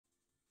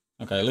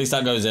Okay, at least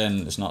that goes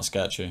in. It's not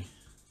sketchy.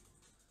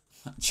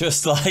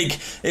 Just like,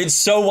 it's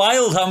so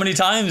wild how many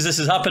times this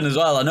has happened as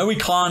well. I know we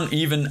can't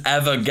even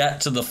ever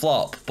get to the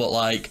flop, but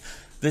like,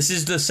 this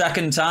is the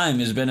second time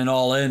it's been an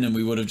all-in and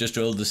we would have just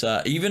drilled the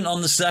set. Even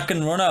on the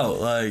second run-out,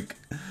 like,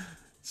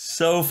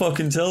 so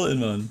fucking tilted,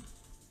 man.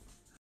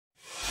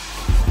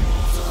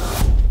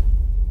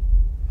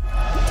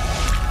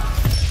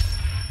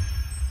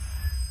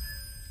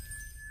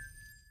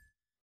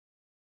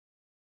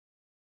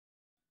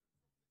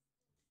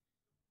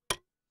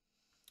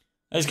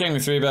 Ace king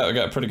with 3-bet, we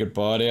got a pretty good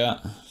board here.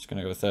 Just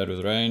gonna go third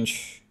with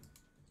range.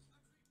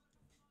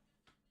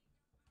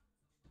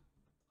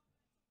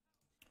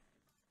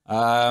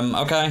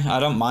 Okay, I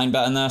don't mind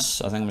betting this.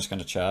 I think I'm just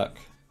gonna check.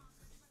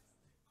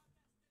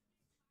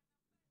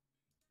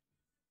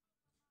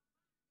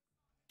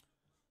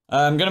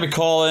 I'm gonna be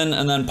calling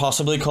and then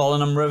possibly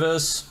calling him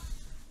rivers.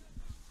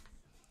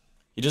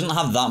 He doesn't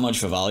have that much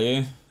for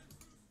value.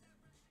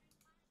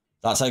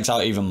 That takes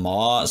out even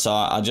more, so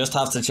I just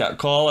have to check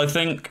call, I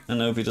think,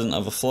 and hope he doesn't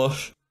have a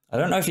flush. I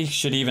don't know if he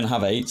should even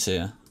have 8s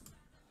here.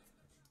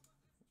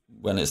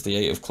 When it's the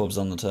 8 of clubs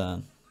on the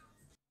turn.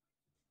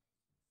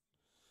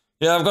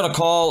 Yeah, I've got a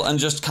call and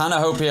just kind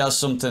of hope he has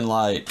something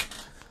like...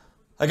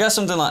 I guess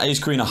something like ace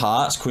queen of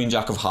hearts, queen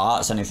jack of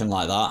hearts, anything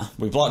like that.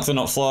 We block the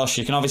nut flush.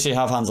 You can obviously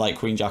have hands like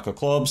queen jack of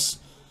clubs.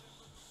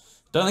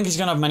 Don't think he's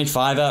going to have many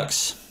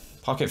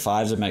 5x. Pocket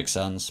 5s would make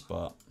sense,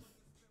 but...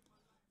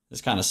 This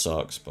kind of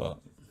sucks, but...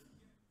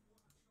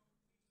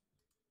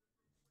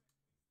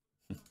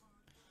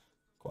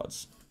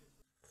 Quads.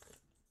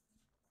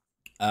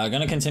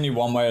 Gonna continue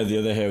one way or the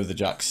other here with the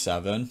jack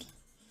 7. I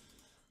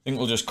think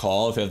we'll just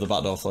call. If we have the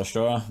backdoor flush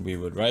draw, we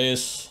would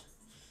raise.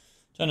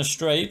 Turn a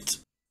straight.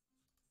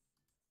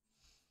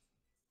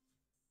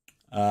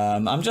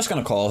 I'm just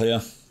gonna call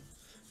here.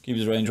 Keep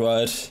his range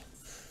wide.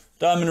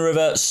 Diamond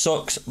River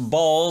sucks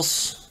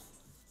balls.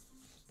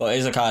 But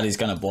here's a card he's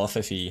gonna bluff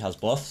if he has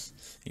bluffs.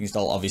 He can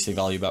still obviously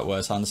value bet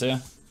worse hands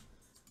here.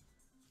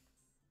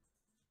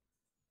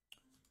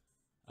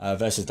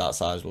 Versus that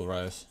size will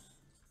raise.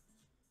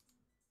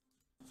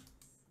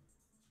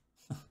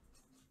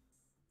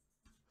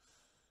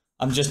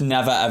 I'm just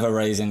never ever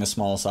raising a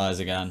small size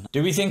again.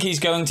 Do we think he's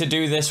going to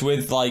do this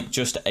with like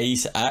just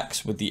ace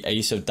X with the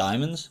ace of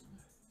diamonds?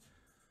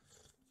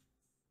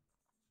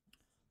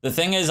 The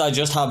thing is, I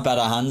just have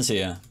better hands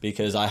here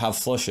because I have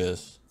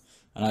flushes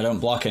and I don't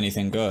block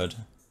anything good.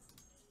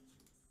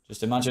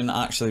 Just imagine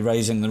actually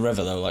raising the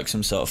river though, like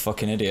some sort of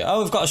fucking idiot.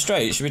 Oh, we've got a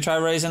straight. Should we try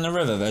raising the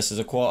river versus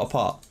a quarter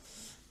pot?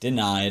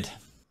 Denied.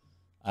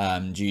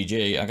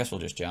 GG. I guess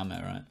we'll just jam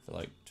it, right? For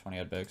like 20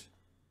 odd bigs.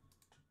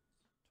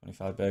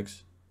 25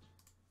 bigs.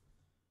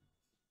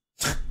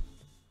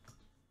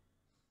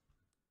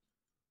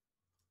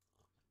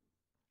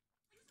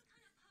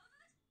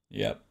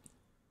 Yep.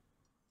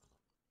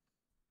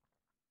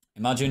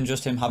 Imagine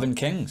just him having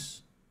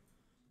kings.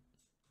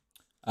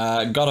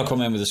 Gotta come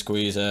in with a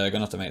squeezer.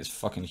 Gonna have to make this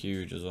fucking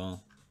huge as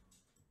well.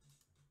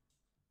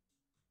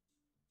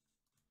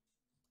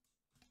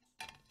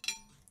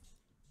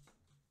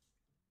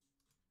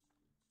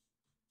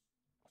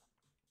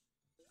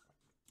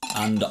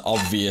 And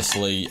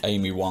obviously,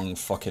 Amy Wong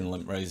fucking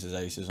limp raises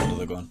aces under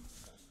the gun.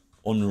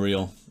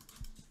 Unreal.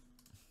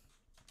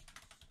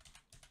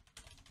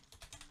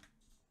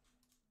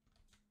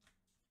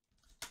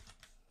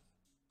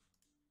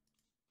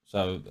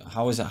 So,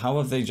 how is it? How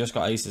have they just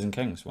got aces and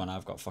kings when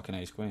I've got fucking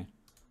ace queen?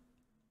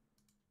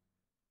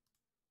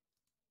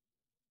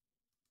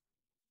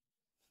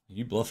 Are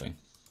you bluffing?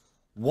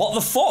 What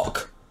the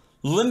fuck?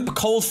 Limp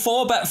cold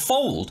 4-bet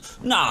fold?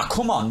 Nah,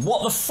 come on,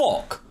 what the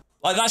fuck?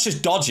 Like, that's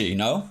just dodgy,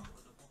 no?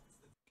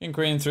 King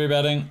queen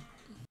 3-betting.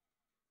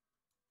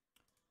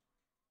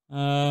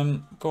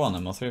 Go on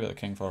then, we'll 3-bet the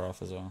king 4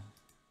 off as well.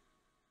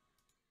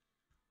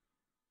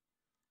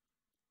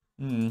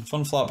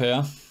 Fun flop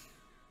here.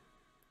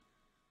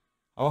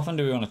 How often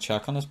do we want to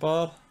check on this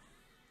board?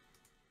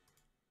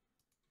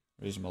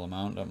 Reasonable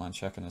amount, don't mind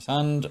checking this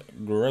hand.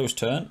 Gross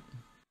turn.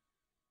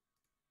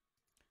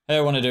 Hey,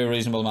 I want to do a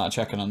reasonable amount of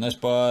checking on this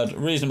board.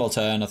 Reasonable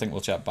turn, I think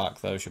we'll check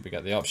back though, should we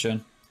get the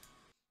option.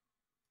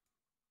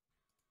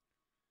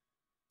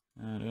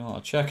 Doing a lot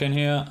of checking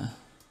here.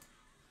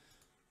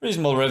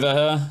 Reasonable river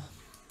here.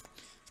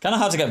 It's kind of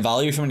hard to get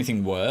value from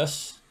anything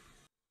worse.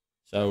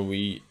 So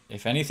we,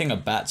 if anything, a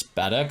bet's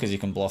better because you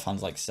can bluff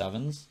hands like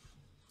 7s.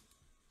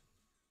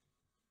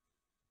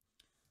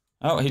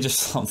 Oh, he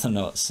just flopped the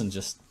nuts and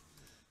just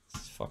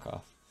fuck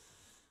off.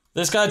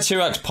 This guy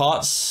 2x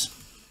pots.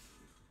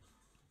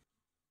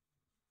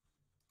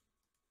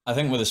 I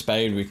think with a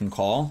spade we can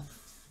call.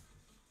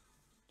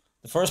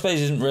 The first spade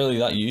isn't really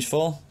that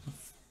useful.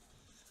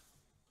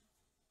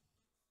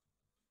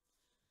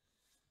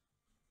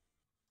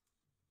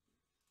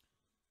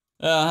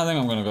 Yeah, I think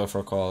I'm gonna go for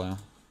a call, yeah.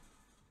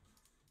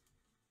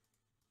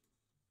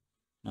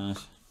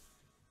 Nice.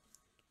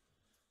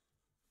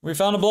 We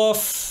found a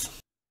bluff.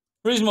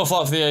 Reasonable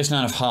flop for the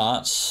ace-9 of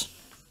hearts.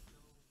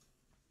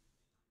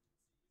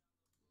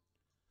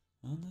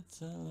 On the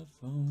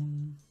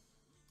telephone.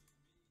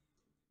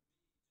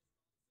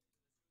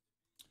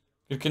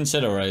 Could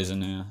consider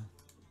raising here.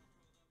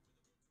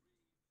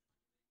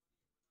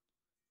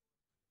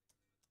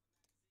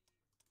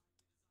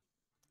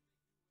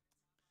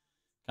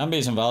 Can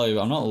be some value,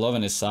 but I'm not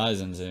loving his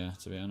sizings here,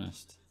 to be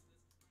honest.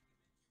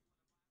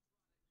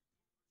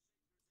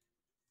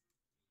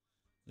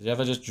 Does he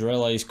ever just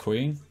drill ace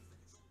queen?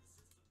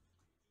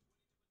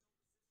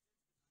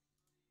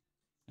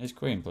 Ace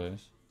queen,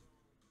 please.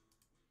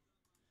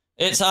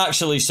 It's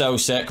actually so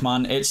sick,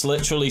 man. It's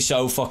literally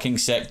so fucking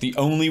sick. The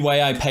only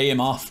way I pay him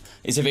off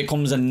is if it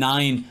comes a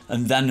 9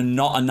 and then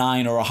not a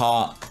 9 or a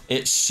heart.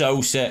 It's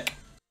so sick.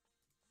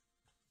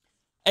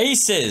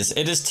 Aces.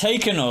 It has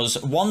taken us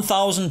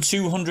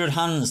 1,200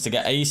 hands to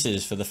get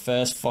aces for the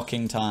first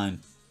fucking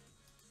time.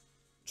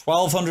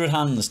 1,200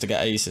 hands to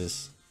get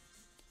aces.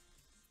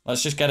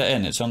 Let's just get it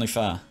in. It's only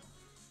fair.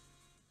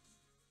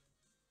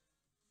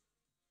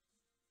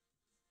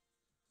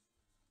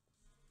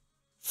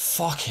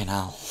 Fucking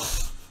hell.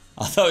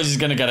 I thought he was just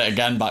going to get it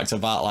again back to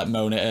back, like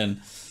moan it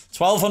in.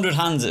 1,200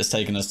 hands it's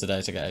taken us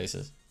today to get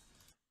aces.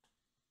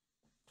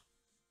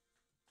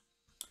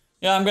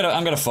 Yeah, I'm gonna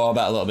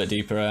 4-bet a little bit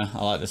deeper here.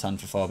 I like this hand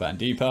for 4-betting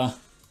deeper.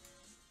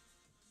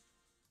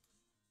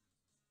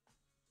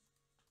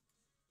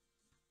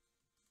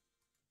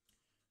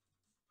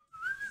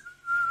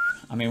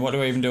 I mean, what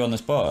do I even do on this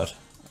board?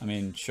 I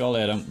mean,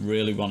 surely I don't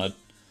really want to...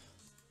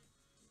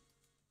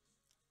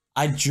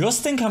 I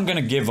just think I'm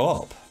gonna give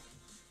up.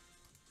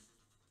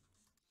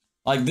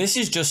 Like, this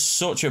is just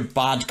such a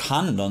bad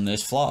hand on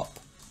this flop.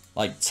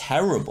 Like,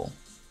 terrible.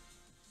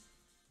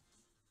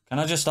 Can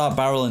I just start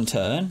barrel and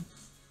turn?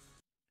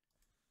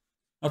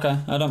 Okay,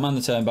 I don't mind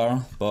the turn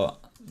barrel, but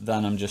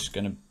then I'm just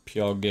going to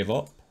pure give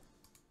up.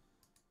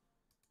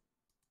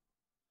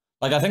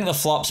 Like, I think the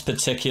flop's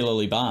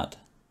particularly bad.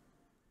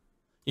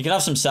 You could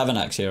have some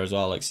 7x here as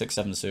well, like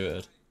 6-7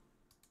 suited.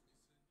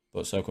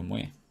 But so can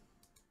we.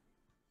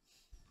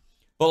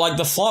 But, like,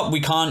 the flop,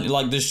 we can't,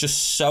 like, there's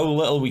just so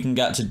little we can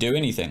get to do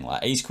anything.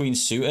 Like, ace-queen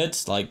suited,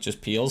 like, just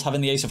peels.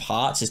 Having the ace of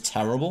hearts is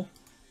terrible.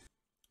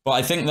 But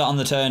I think that on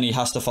the turn, he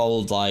has to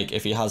fold, like,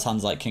 if he has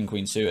hands like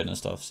king-queen suited and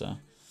stuff, so...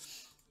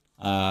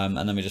 and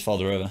then we just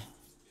fold the river.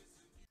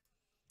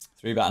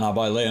 3-betting our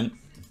boy Liam.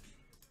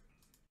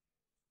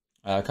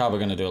 Card we're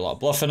going to do a lot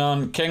of bluffing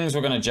on. Kings we're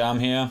going to jam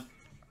here.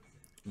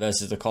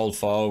 Versus the cold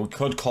 4. We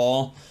could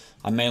call.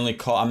 I'm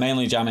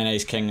mainly jamming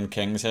ace, king, and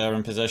kings here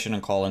in position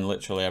and calling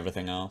literally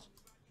everything else.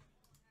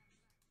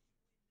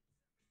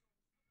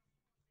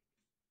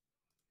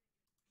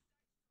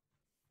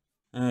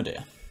 Oh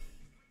dear.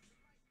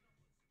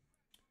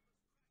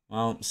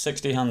 Well,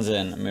 60 hands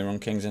in and we run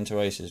kings into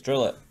aces.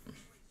 Drill it.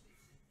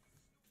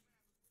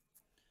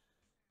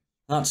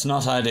 That's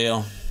not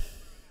ideal.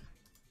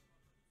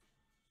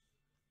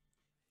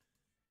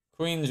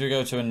 Queens, we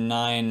go to a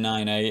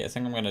 9-9-8. I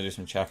think I'm going to do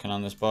some checking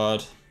on this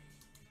board. If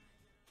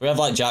we have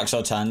like jacks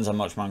or 10s, I'm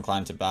much more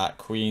inclined to bet.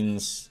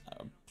 Queens,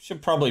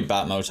 should probably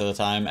bet most of the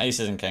time.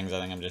 Aces and kings, I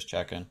think I'm just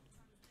checking.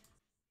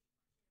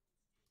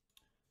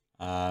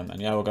 And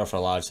yeah, we'll go for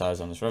a large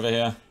size on this river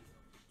here.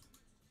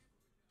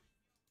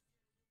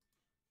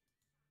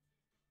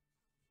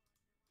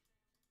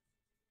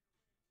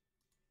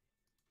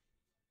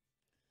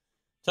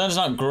 Turn's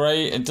not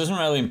great. It doesn't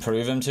really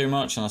improve him too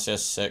much unless he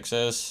has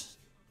 6s.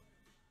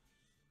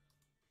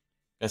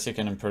 Guess he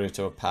can improve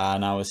to a pair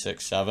now with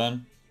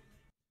 6-7.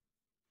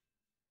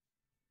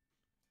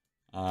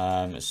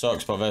 It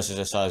sucks, but versus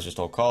this size, just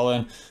all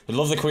calling. We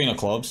love the queen of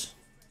clubs.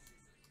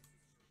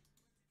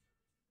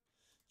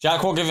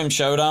 Jack will give him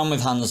showdown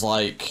with hands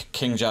like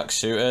king jack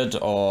suited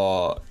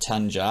or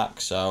 10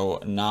 jack.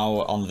 So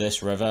now on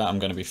this river, I'm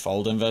going to be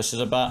folding versus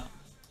a bet.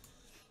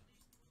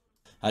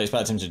 I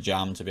expect him to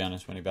jam, to be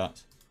honest, when he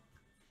bets.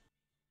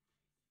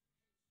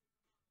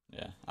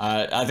 Yeah,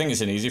 I think it's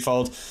an easy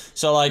fold.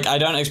 So, like, I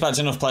don't expect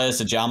enough players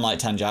to jam, like,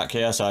 10 jack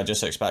here, so I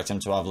just expect him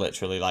to have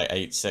literally, like,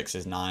 8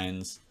 6s,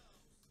 9s.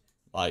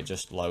 Like,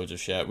 just loads of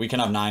shit. We can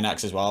have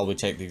 9x as well. We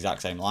take the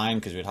exact same line,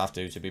 because we'd have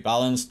to be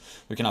balanced.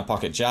 We can have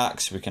pocket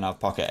jacks. We can have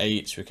pocket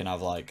 8s. We can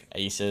have, like,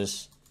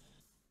 aces.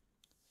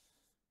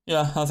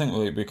 Yeah, I think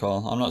we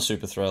call. I'm not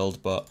super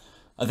thrilled, but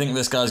I think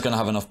this guy's going to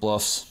have enough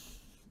bluffs.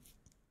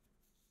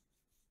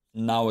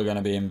 Now we're going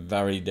to be in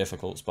very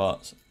difficult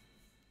spots,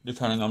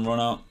 depending on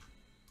run out.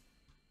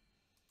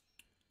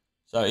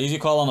 So, easy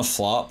call on a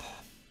flop.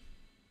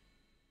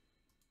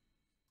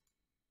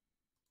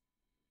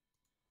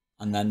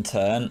 And then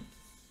turn.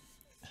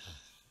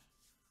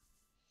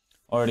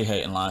 Already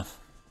hating life.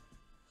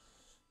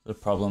 The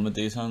problem with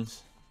these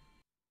hands.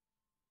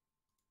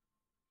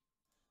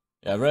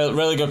 Yeah,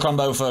 really good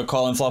combo for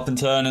calling flop and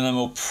turn, and then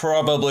we'll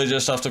probably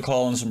just have to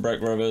call on some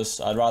brick rivers.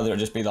 I'd rather it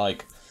just be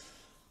like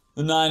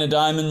the 9 of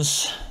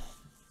diamonds.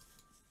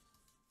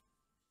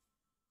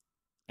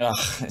 Ugh,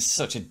 it's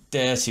such a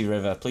dirty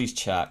river. Please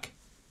check.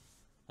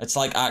 It's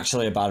like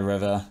actually a bad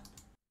river.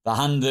 The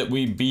hand that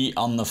we beat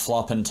on the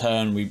flop and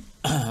turn, we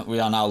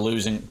are now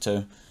losing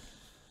to.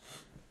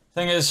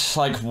 Thing is,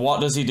 like,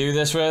 what does he do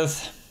this with?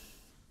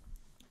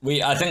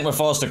 I think we're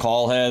forced to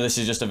call here. This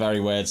is just a very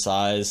weird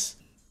size.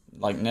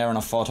 Like, near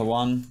enough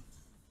 4-1.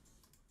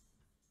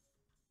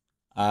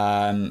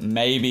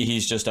 Maybe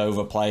he's just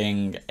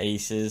overplaying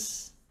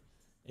aces.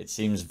 It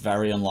seems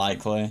very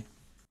unlikely.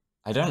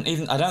 I don't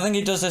think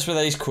he does this with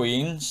ace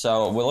queen,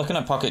 so we're looking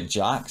at pocket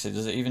jacks.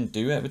 Does it even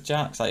do it with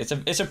jacks? Like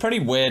it's a pretty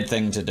weird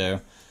thing to do.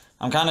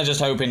 I'm kind of just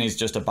hoping he's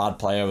just a bad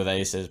player with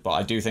aces, but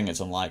I do think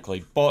it's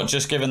unlikely. But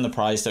just given the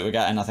price that we're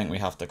getting, I think we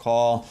have to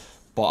call.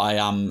 But I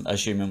am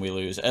assuming we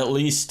lose. At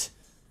least...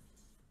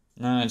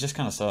 No, it just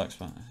kind of sucks,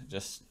 but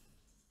just...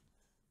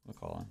 We're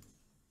calling.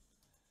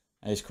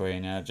 Ace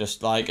queen, yeah.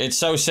 Just, like, it's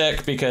so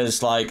sick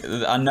because, like,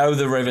 I know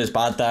the river's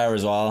bad there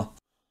as well.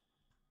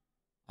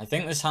 I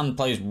think this hand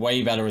plays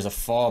way better as a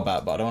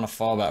 4-bet, but I don't want a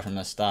 4-bet from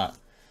this stat.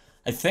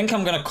 I think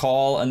I'm going to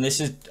call, and this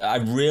is... I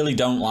really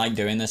don't like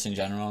doing this in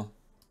general.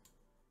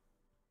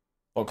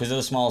 But because of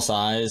the small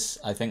size,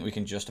 I think we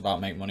can just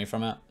about make money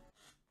from it.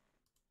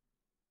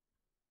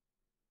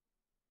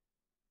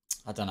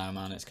 I don't know,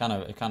 man. It's kind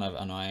of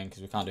annoying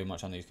because we can't do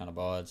much on these kind of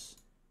boards.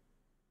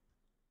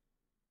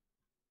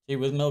 Tea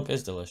with milk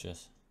is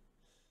delicious.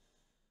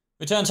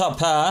 Return top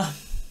pair.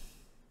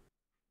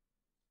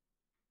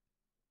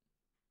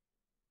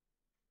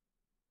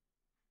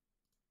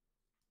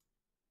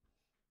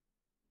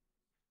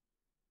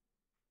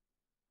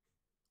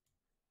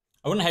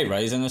 I wouldn't hate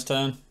raising this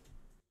turn.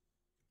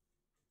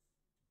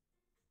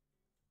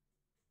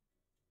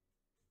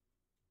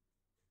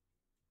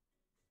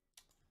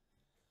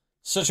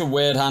 Such a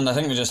weird hand. I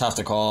think we just have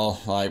to call.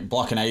 Like,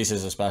 blocking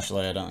aces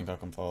especially, I don't think I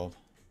can fold.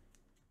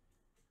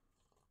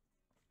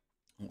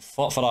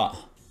 Fought for that.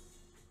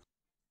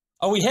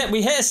 Oh, we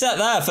hit a set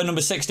there for number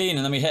 16,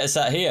 and then we hit a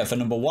set here for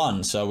number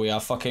 1, so we are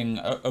fucking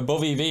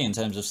above EV in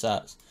terms of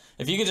sets.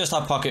 If you could just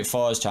have pocket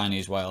 4s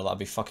Chinese whale, that'd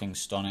be fucking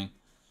stunning.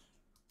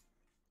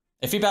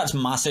 If he bets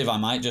massive, I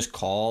might just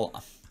call.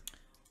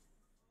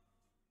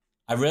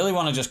 I really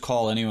want to just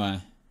call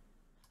anyway.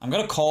 I'm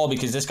gonna call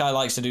because this guy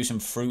likes to do some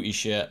fruity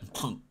shit.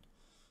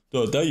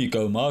 Oh, there you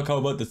go, Mark. How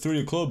about the 3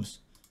 of clubs?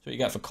 That's what you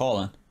get for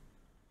calling.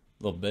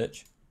 Little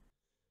bitch.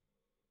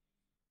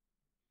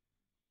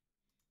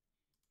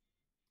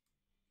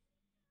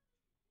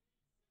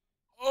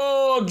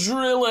 Oh,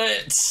 drill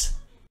it!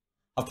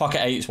 I've pocket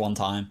 8s one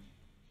time.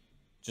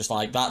 Just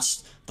like,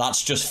 that's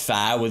just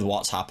fair with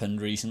what's happened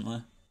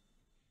recently.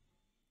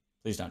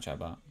 Please don't check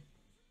back.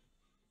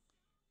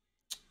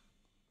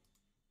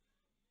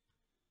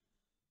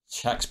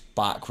 Checks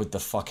back with the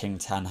fucking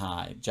 10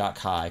 high. Jack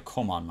high.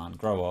 Come on, man.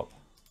 Grow up.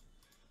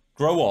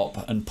 Grow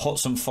up and put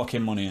some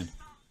fucking money in.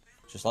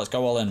 Just let's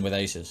go all in with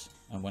aces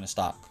and win a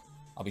stack.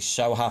 I'll be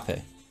so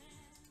happy.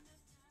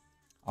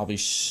 I'll be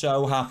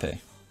so happy.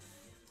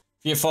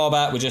 If you're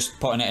 4-bet, we're just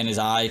putting it in his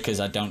eye because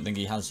I don't think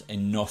he has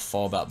enough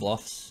 4-bet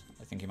bluffs.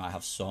 I think he might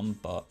have some,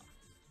 but...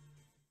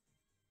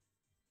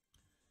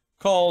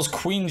 Calls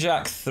Queen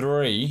Jack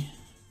 3.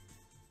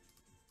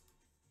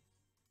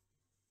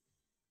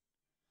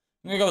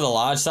 I'm going to go with a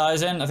large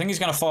size in. I think he's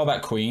going to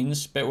 4-bet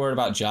queens. Bit worried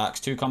about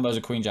jacks. 2 combos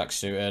of queen jack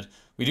suited.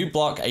 We do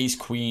block ace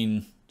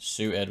queen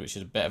suited, which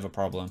is a bit of a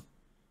problem.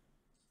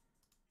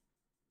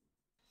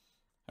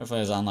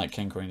 Hopefully his hand like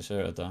king queen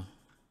suited though.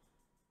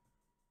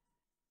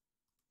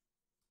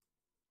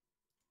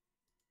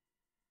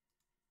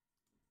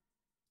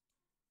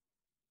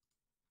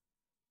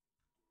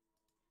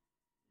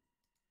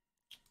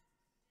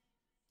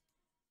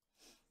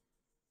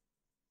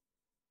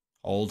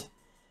 Hold.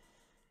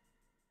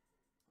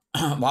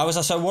 Why was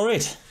I so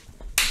worried?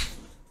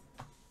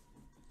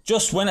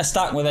 Just win a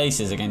stack with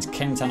aces against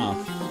king 10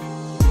 off.